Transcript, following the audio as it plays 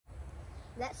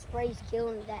That spray's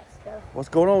killing that stuff. What's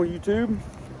going on, YouTube?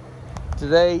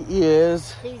 Today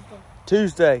is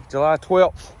Tuesday, July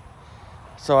 12th.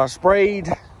 So I sprayed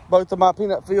both of my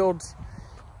peanut fields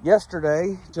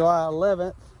yesterday, July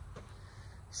 11th.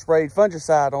 Sprayed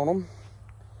fungicide on them.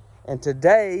 And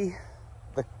today,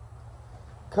 the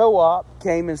co-op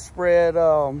came and spread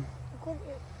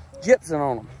gypsum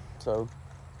on them. So,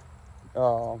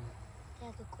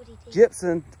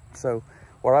 gypsum, so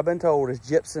what I've been told is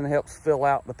gypsum helps fill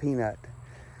out the peanut.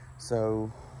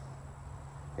 So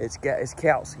it's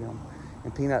calcium,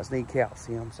 and peanuts need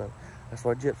calcium. So that's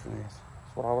what gypsum is.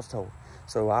 That's what I was told.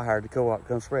 So I hired the co-op to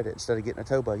come spread it. Instead of getting a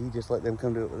tow bug, you just let them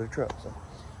come do it with their truck. So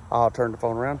I'll turn the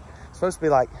phone around. It's supposed to be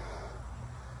like,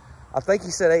 I think he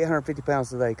said 850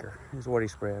 pounds an acre is what he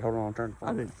spread. Hold on, I'll turn the phone.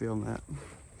 I didn't film that.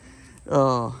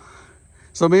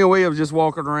 So me and William just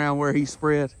walking around where he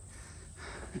spread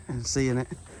and seeing it.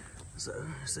 So,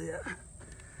 see it.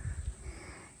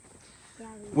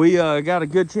 We got a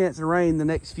good chance of rain the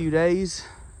next few days.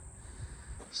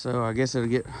 So I guess it'll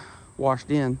get washed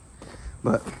in.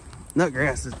 But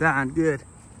nutgrass is dying good.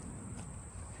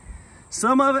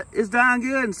 Some of it is dying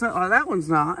good and some, that one's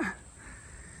not.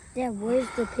 Yeah, where's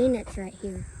the peanuts right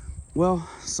here? Well,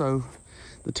 so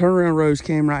the turnaround rows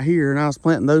came right here and I was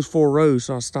planting those 4 rows,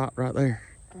 so I stopped right there.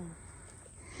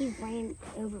 He ran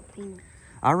over peanuts.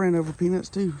 I ran over peanuts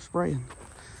too, spraying.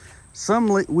 Some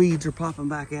weeds are popping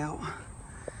back out,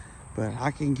 but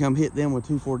I can come hit them with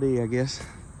 2,4-D, I guess.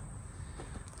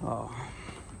 Oh.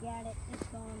 Got it, it's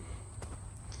gone.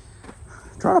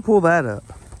 Try to pull that up.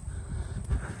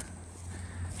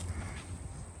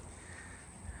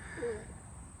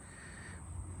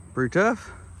 Pretty tough.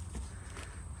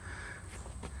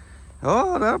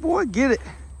 Oh, that boy, get it.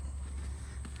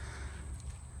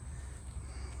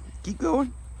 Keep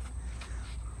going.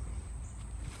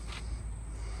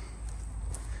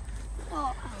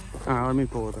 All right, let me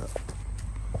pull it up.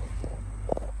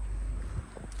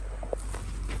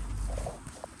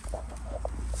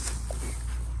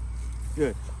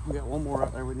 Good. We got one more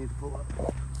out there we need to pull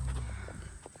up.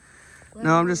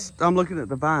 No, I'm looking at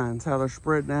the vines, how they're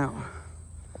spreading out.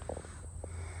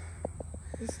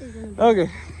 This is gonna be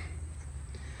okay.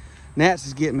 Gnats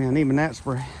is getting me. I need my gnat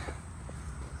spray.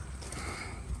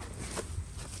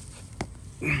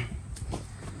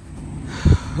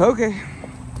 Okay.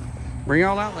 Bring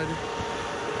y'all out later.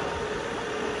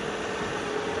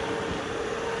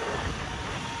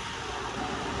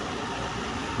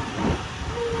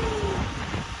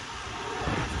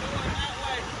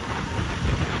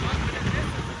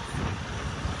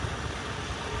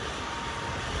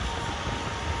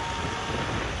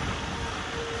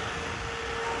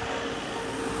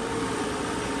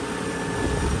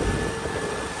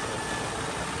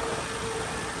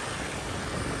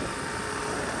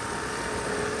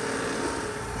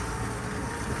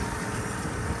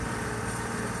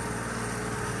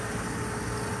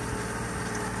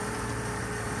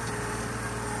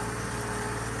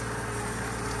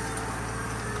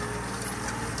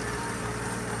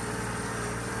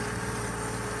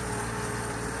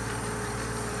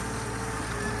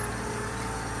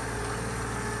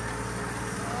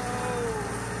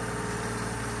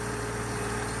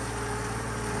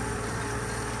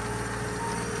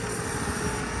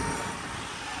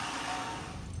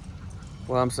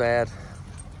 Well, I'm sad.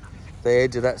 The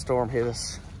edge of that storm hit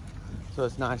us. So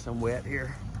it's nice and wet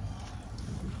here.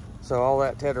 So all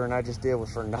that tethering I just did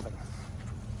was for nothing.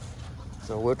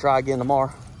 So we'll try again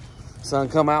tomorrow. Sun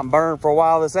come out and burn for a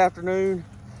while this afternoon.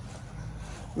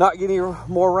 Not getting any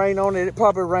more rain on it. It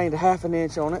probably rained a ½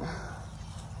 inch on it.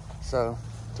 So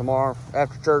tomorrow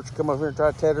after church, come over here and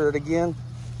try to tether it again.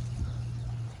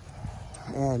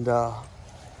 And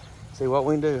see what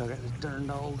we can do. I got this darn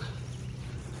dog.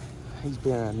 He's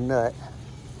been a nut.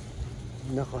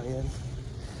 Knucklehead.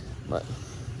 But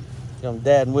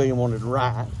Dad and William wanted to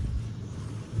ride.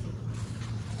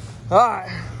 All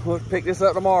right, we'll pick this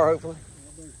up tomorrow, hopefully.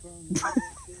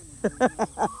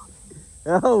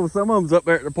 Oh, some of them's up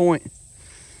there at the point.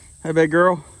 Hey, big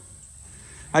girl.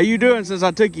 How you doing since I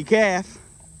took your calf?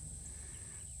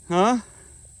 Huh?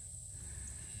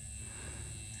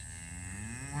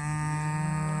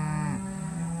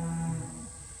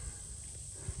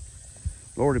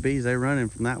 Lordy bees, they running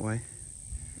from that way.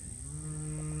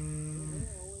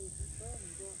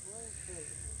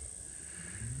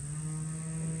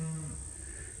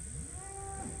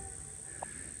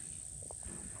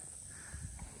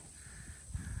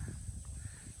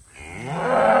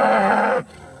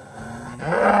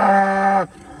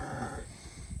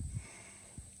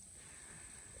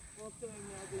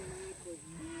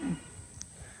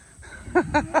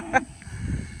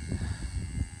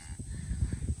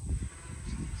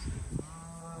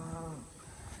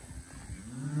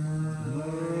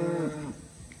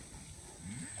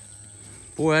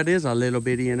 Boy, that is a little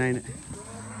bitty, ain't it?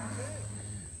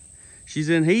 She's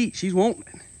in heat. She's wanting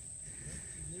it.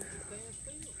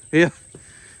 Yeah.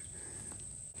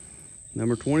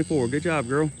 Number 24. Good job,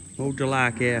 girl. Old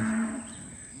July calf.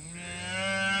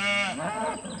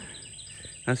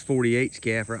 That's 48's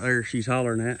calf right there. She's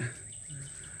hollering at.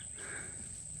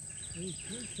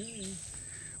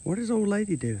 What is old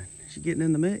lady doing? Is she getting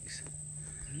in the mix?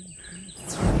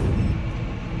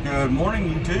 Good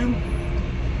morning, YouTube.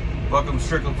 Welcome to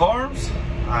Strickland Farms.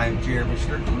 I am Jeremy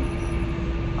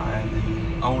Strickland. I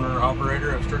am the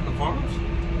owner-operator of Strickland Farms.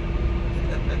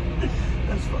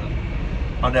 That's funny.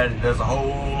 My daddy does a whole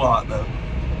lot, though.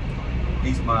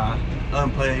 He's my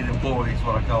unpaid employee, is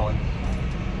what I call him.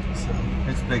 So,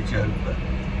 it's a big joke, but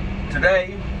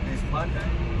today is Monday.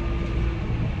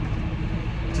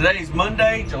 Today's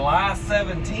Monday, July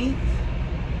 17th.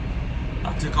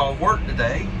 I took off work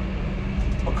today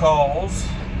because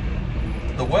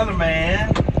the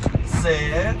weatherman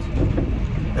said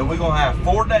that we're gonna have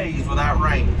 4 days without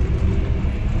rain.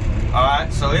 All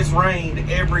right, so it's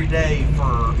rained every day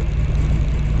for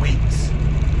weeks,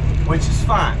 which is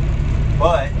fine.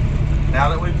 But now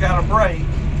that we've got a break,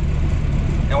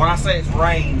 and when I say it's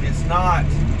rained, it's not,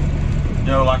 you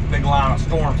know, like a big line of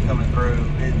storms coming through.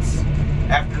 It's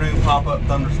afternoon pop-up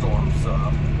thunderstorms.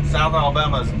 South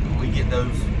Alabama, we get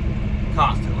those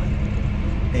constantly.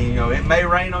 And, you know, it may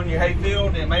rain on your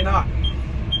hayfield, it may not.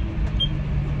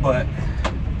 But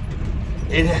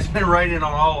it has been raining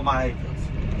on all of my hayfields.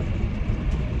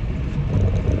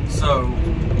 So,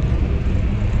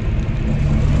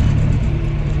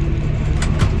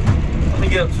 let me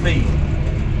get up to speed.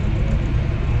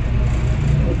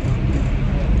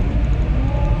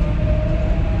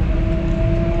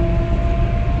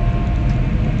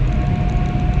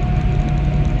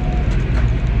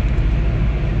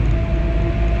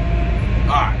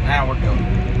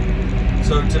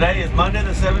 So today is Monday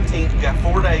the 17th. We got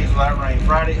 4 days without rain.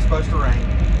 Friday it's supposed to rain.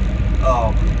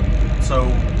 So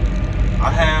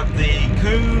I have the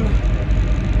coon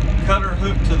cutter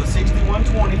hooked to the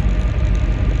 6120,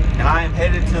 and I am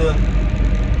headed to the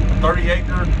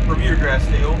 30-acre Bermuda grass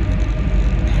field.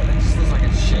 Damn, it just looks like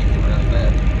it's shaking really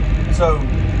bad. So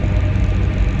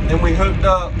then we hooked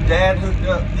up. Dad hooked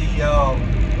up the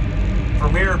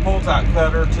Premier pull-type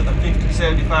cutter to the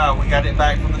 5075. We got it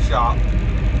back from the shop.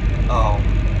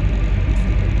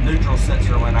 Neutral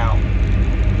sensor went out.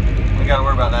 We got to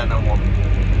worry about that no more.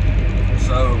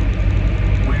 So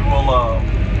we will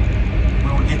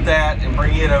get that and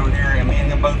bring it over here, and me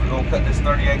and him both are going to cut this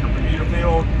 30-acre Bermuda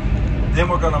field. Then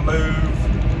we're going to move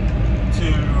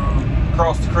to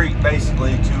across the creek,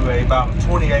 basically, to about a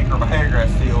 20-acre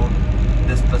Mahagrass field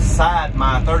that's beside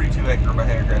my 32-acre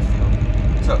Mahagrass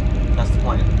field. So that's the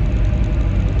plan.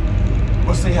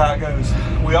 We'll see how it goes.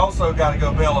 We also got to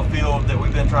go bale a field that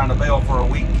we've been trying to bale for a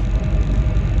week.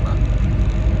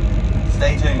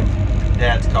 Stay tuned.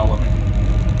 Dad's calling me.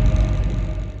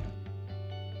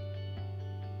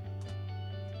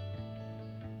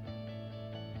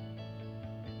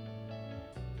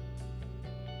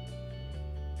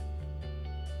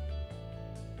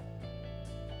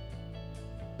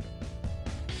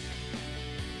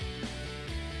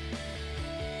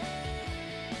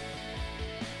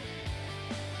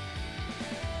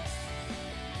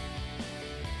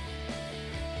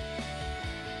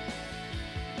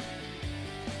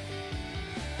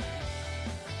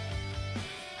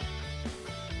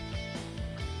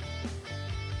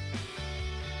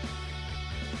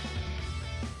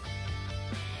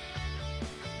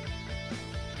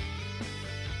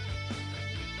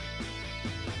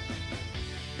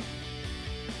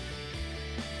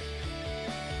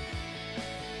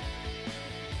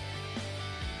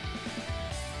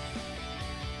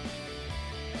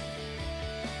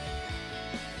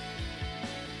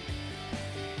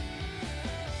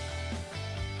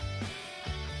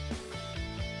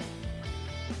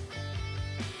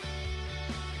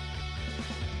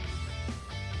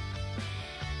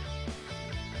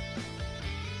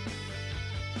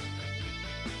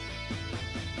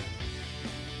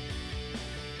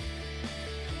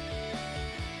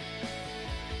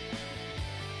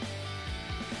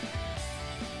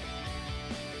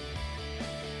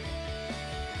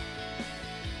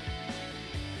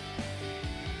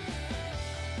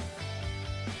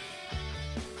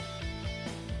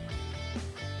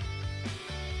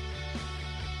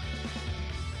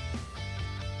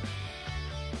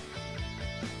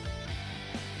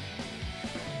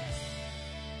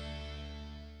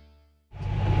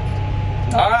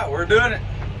 All right, we're doing it.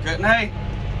 Cutting hay.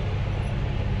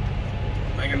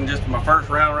 Making just my first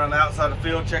round around the outside of the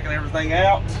field, checking everything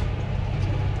out.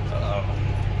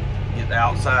 get the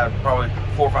outside probably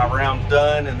 4 or 5 rounds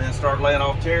done, and then start laying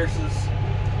off terraces.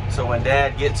 So when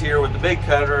Dad gets here with the big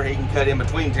cutter, he can cut in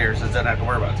between terraces, doesn't have to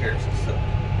worry about terraces. So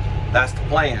that's the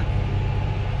plan.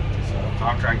 So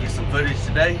I'll try and get some footage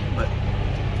today, but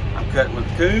I'm cutting with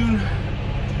the coon.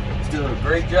 He's doing a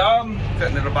great job.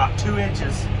 Cutting it about 2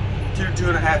 inches,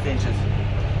 2.5 inches,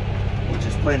 which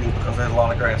is plenty because there's a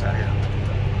lot of grass out here.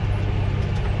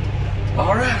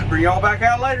 All right, bring y'all back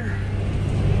out later.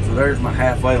 So there's my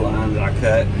halfway line that I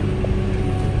cut.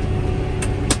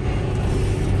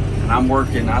 And I'm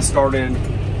working, I started,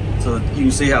 so you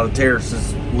can see how the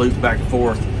terraces loop back and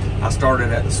forth. I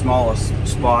started at the smallest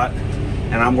spot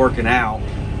and I'm working out.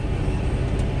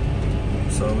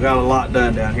 So we got a lot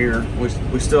done down here.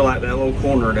 We still like that little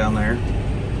corner down there.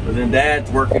 But then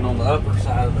Dad's working on the upper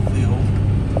side of the field.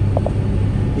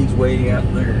 He's waiting out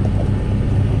there.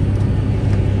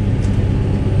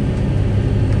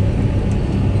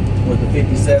 With the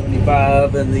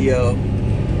 5075 and the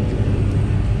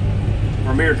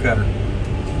Premier cutter.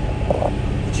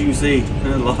 But you can see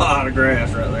there's a lot of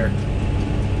grass right there.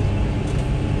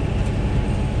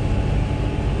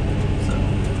 So,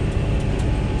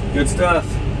 good stuff.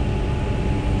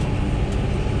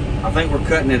 I think we're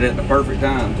cutting it at the perfect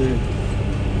time too,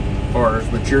 as far as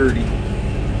maturity.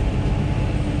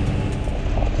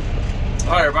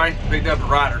 All right, everybody, picked up a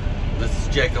rider. This is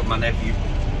Jacob, my nephew.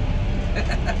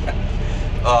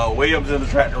 William's in the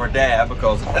tractor with Dad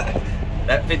because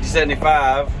that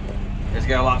 5075 has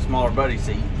got a lot smaller buddy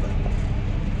seat. But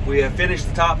we have finished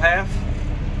the top half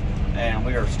and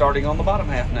we are starting on the bottom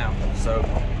half now. So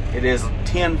it is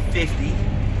 10:50.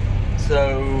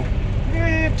 So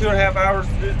 2.5 hours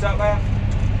to do the top half.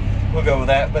 We'll go with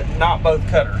that, but not both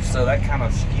cutters, so that kind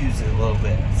of skews it a little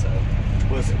bit. So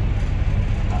we'll see.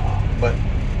 But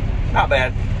not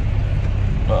bad.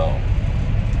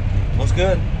 Looks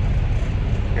good.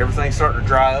 Everything's starting to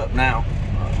dry up now.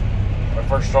 When I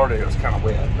first started, it was kind of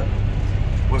wet, but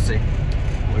we'll see.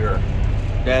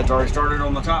 Dad's already started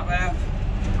on the top half.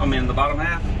 I'm in the bottom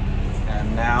half,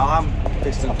 and now I'm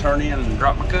fixing to turn in and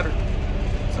drop my cutter.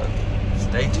 So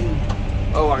stay tuned.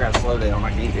 Oh, I gotta slow down.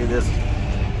 I can't do this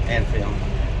and film.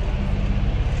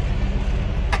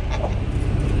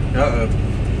 Uh-oh.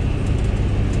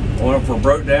 I wonder if we're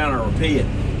broke down or repeat.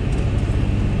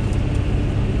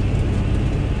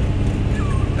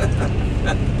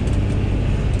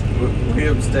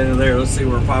 William's standing there. Let's see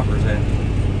where Popper's at.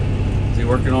 Is he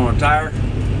working on a tire?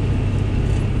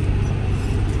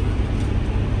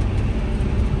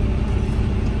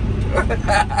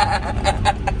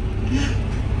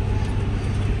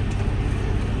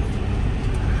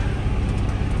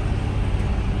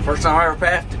 First time I ever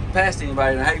passed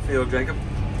anybody in a hayfield, Jacob.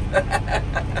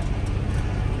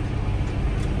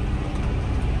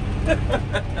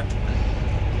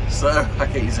 So I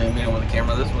can't zoom in with the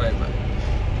camera this way, but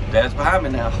Dad's behind me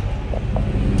now.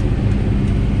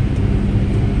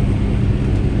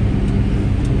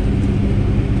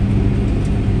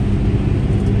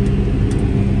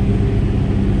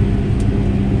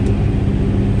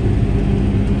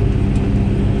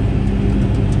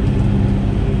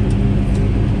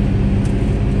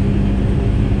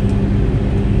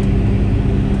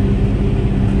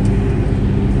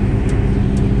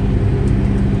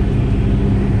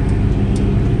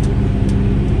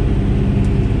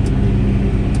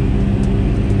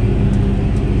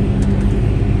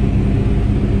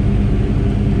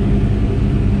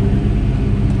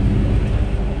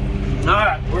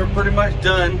 Pretty much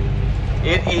done.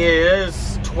 It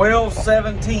is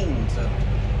 12:17, so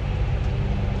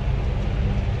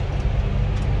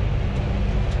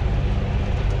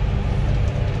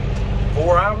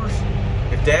four hours.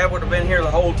 If Dad would have been here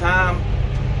the whole time,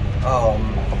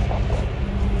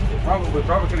 we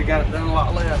probably could have got it done a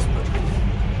lot less.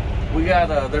 But we got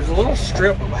there's a little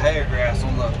strip of hay grass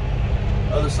on the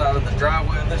other side of the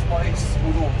driveway of this place.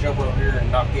 We're gonna jump over here and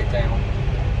knock it down.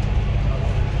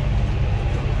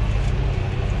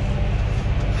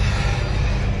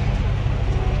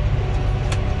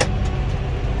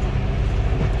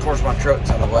 Of course, my truck's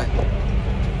in the way,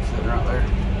 sitting right there.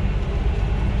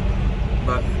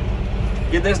 But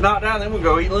get this knocked down, then we'll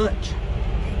go eat lunch.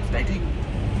 Stay tuned.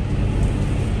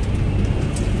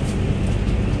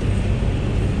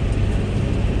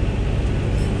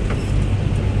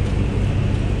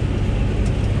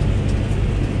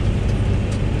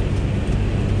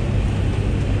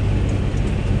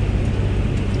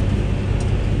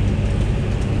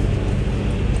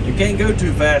 You can't go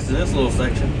too fast in this little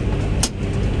section.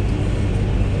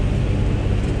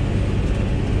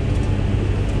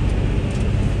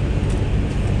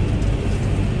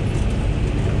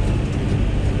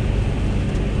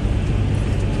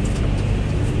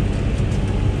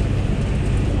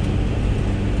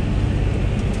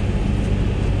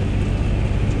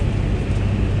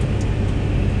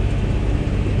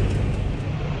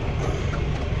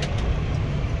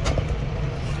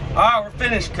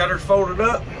 finished. Cutter's folded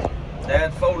up.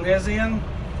 Dad's folding his in.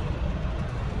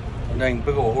 A dang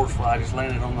big old horsefly just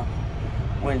landed on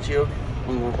the windshield,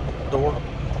 on the door.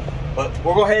 But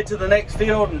we're gonna head to the next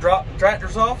field and drop the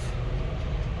tractors off,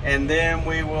 and then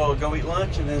we will go eat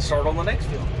lunch and then start on the next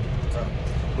field. So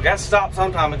we got to stop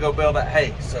sometime and go bale that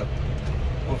hay, so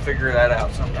we'll figure that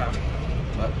out sometime.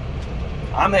 But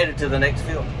I'm headed to the next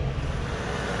field.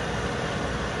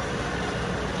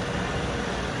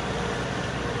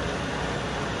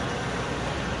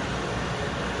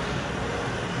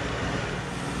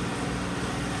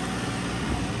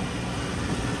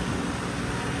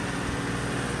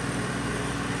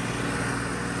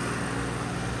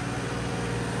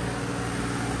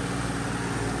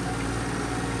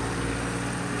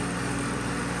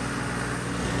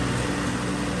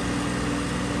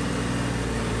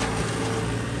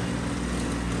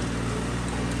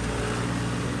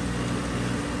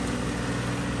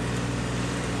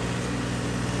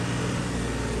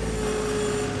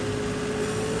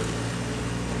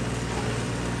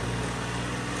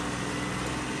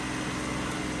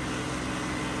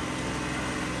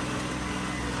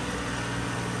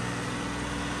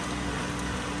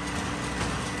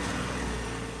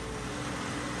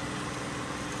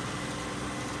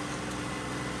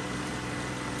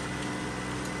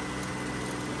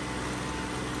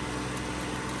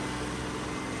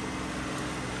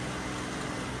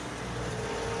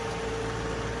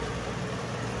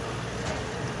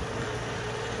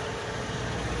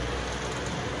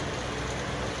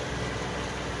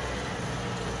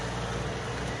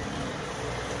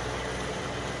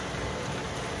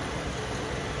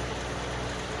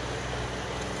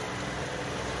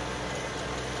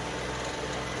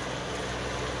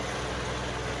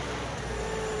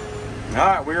 All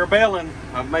right, we are baling.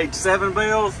 I've made 7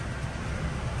 bales.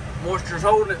 Moisture's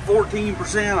holding at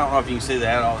 14%. I don't know if you can see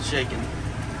that, all shaking,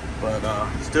 but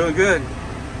it's doing good.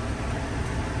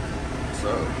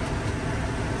 So,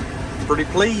 pretty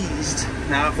pleased.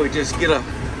 Now, if we just get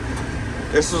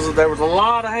there was a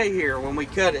lot of hay here when we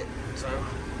cut it. So,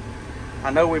 I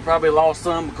know we probably lost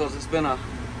some because it's been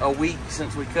a week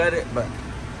since we cut it, but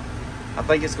I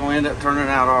think it's gonna end up turning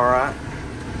out all right.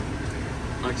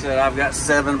 Like I said, I've got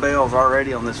 7 bales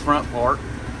already on this front part.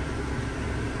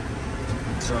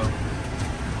 So,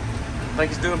 I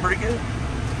think it's doing pretty good.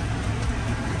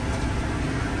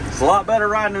 It's a lot better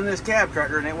riding in this cab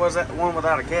tractor than it was that one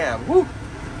without a cab. Woo!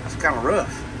 That's kind of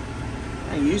rough.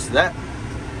 I ain't used to that.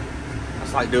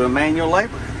 That's like doing manual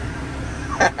labor.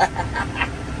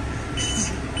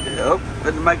 Yep,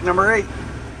 didn't make number 8.